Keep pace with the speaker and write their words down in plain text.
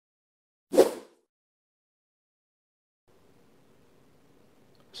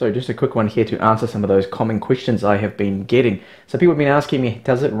So just a quick one here to answer some of those common questions I have been getting. So people have been asking me,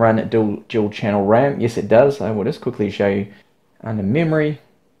 does it run dual channel RAM? Yes, it does. I will just quickly show you under memory.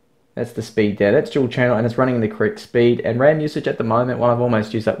 That's the speed there. That's dual channel and it's running the correct speed. And RAM usage at the moment, well, I've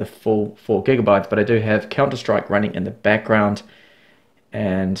almost used up the full 4 gigabytes, but I do have Counter-Strike running in the background.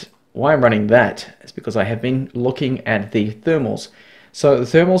 And why I'm running that is because I have been looking at the thermals. So the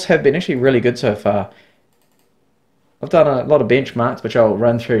thermals have been actually really good so far. I've done a lot of benchmarks, which I'll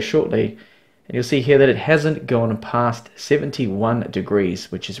run through shortly, and you'll see here that it hasn't gone past 71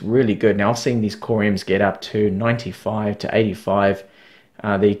 degrees, which is really good. Now, I've seen these Core M's get up to 95 to 85.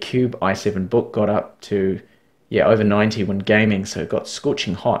 The Cube i7 book got up to, yeah, over 90 when gaming, so it got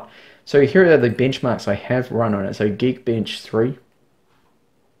scorching hot. So here are the benchmarks I have run on it. So Geekbench 3,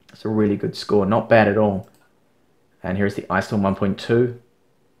 it's a really good score, not bad at all. And here's the iStorm 1.2,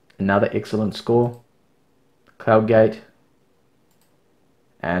 another excellent score. CloudGate,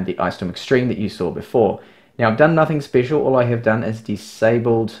 and the iStorm Extreme that you saw before. Now, I've done nothing special. All I have done is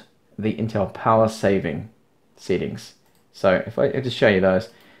disabled the Intel power saving settings. So if I just show you those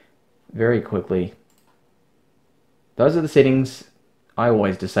very quickly, those are the settings I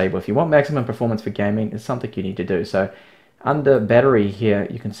always disable. If you want maximum performance for gaming, it's something you need to do. So under battery here,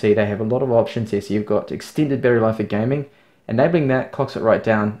 you can see they have a lot of options here. So you've got extended battery life for gaming. Enabling that clocks it right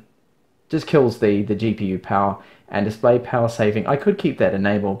down, just kills the GPU power. And display power saving, I could keep that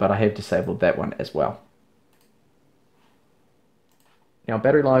enabled, but I have disabled that one as well. Now,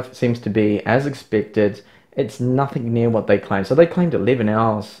 battery life seems to be as expected. It's nothing near what they claim. So they claimed 11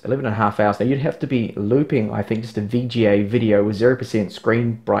 hours, 11 and a half hours. Now you'd have to be looping, I think, just a VGA video with 0%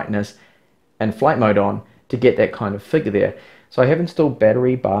 screen brightness and flight mode on to get that kind of figure there. So I have installed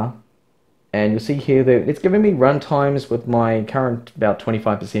battery bar, and you'll see here that it's giving me run times with my current about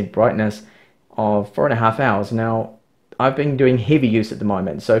 25% brightness of 4.5 hours. Now, I've been doing heavy use at the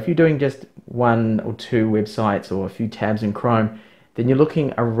moment, so if you're doing just 1 or 2 websites or a few tabs in Chrome, then you're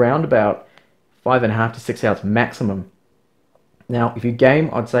looking around about 5.5 to 6 hours maximum. Now, if you game,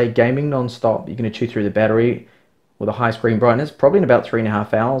 I'd say gaming non-stop, you're going to chew through the battery with a high screen brightness, probably in about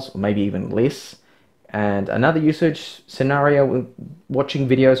 3.5 hours, or maybe even less. And another usage scenario with watching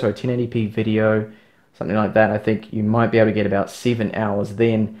videos, or a 1080p video, something like that, I think you might be able to get about 7 hours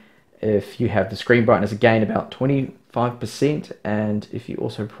then, if you have the screen brightness again about 25%, and if you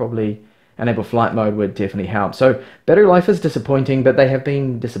also probably enable flight mode would definitely help. So battery life is disappointing, but they have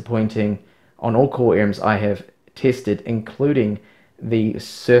been disappointing on all Core M's I have tested, including the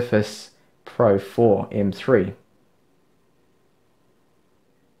Surface Pro 4 M3.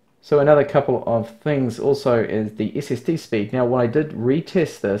 So another couple of things also is the SSD speed. Now, when I did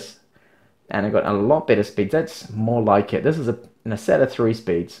retest this, and I got a lot better speeds, that's more like it. This is in a SATA 3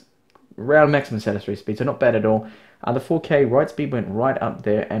 speeds, around maximum SATA 3 speed, so not bad at all. The 4K write speed went right up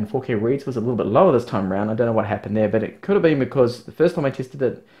there, and 4K reads was a little bit lower this time around. I don't know what happened there, but it could have been because the first time I tested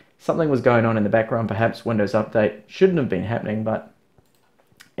it, something was going on in the background. Perhaps Windows Update shouldn't have been happening, but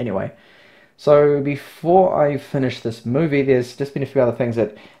anyway. So before I finish this movie, there's just been a few other things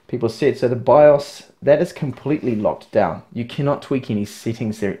that people said. So the BIOS, that is completely locked down. You cannot tweak any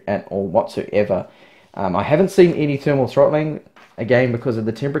settings there at all whatsoever. I haven't seen any thermal throttling. Again, because of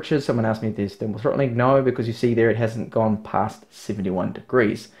the temperatures. Someone asked me if there's thermal throttling. No, because you see there it hasn't gone past 71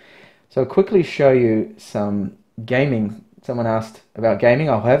 degrees. So I'll quickly show you some gaming. Someone asked about gaming.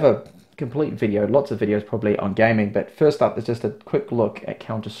 I'll have a complete video, lots of videos probably on gaming. But first up is just a quick look at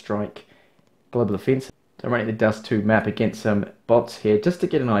Counter-Strike Global Offensive. So I'm running the Dust 2 map against some bots here, just to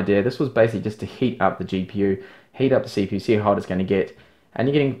get an idea. This was basically just to heat up the GPU, heat up the CPU, see how hot it's going to get. And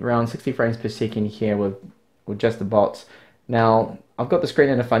you're getting around 60 frames per second here with just the bots. Now, I've got the screen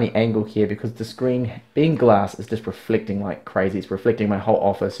in a funny angle here because the screen, being glass, is just reflecting like crazy. It's reflecting my whole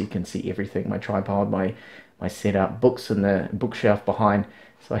office. You can see everything, my tripod, my setup, books in the bookshelf behind.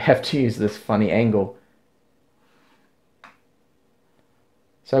 So I have to use this funny angle.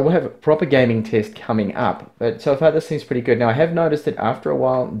 So we'll have a proper gaming test coming up. But so far this seems pretty good. Now, I have noticed that after a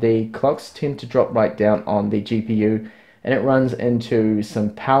while, the clocks tend to drop right down on the GPU, and it runs into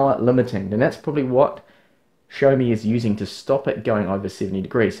some power limiting. And that's probably what Show Me is using to stop it going over 70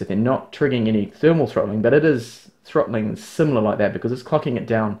 degrees. So they're not triggering any thermal throttling, but it is throttling similar like that because it's clocking it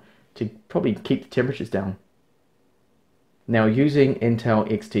down to probably keep the temperatures down. Now, using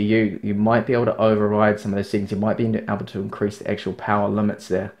Intel XTU, you might be able to override some of those settings. You might be able to increase the actual power limits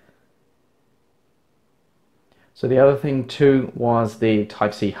there. So the other thing too was the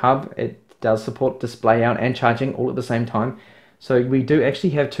TypeC Hub. It does support display out and charging all at the same time. So we do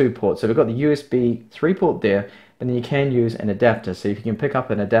actually have 2 ports. So we've got the USB 3 port there, and then you can use an adapter. So if you can pick up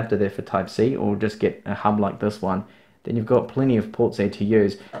an adapter there for Type-C, or just get a hub like this one, then you've got plenty of ports there to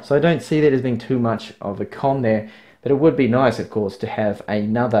use. So I don't see that as being too much of a con there, but it would be nice, of course, to have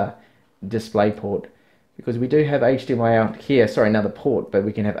another display port, because we do have HDMI out here, sorry, another port, but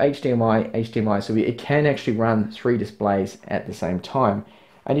we can have HDMI, HDMI, so it can actually run 3 displays at the same time.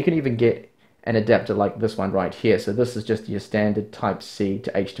 And you can even get an adapter like this one right here. So this is just your standard Type-C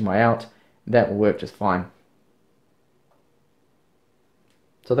to HDMI out. That will work just fine.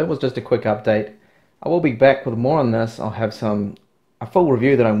 So that was just a quick update. I will be back with more on this. I'll have a full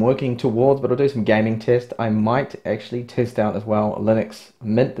review that I'm working towards, but I'll do some gaming tests. I might actually test out as well Linux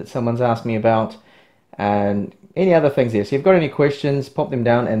Mint that someone's asked me about, and any other things there. So if you've got any questions, pop them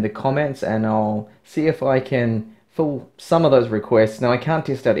down in the comments and I'll see if I can fill some of those requests. Now I can't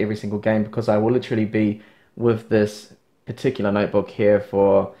test out every single game because I will literally be with this particular notebook here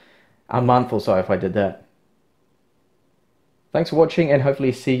for a month or so if I did that. Thanks for watching, and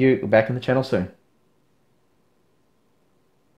hopefully see you back in the channel soon.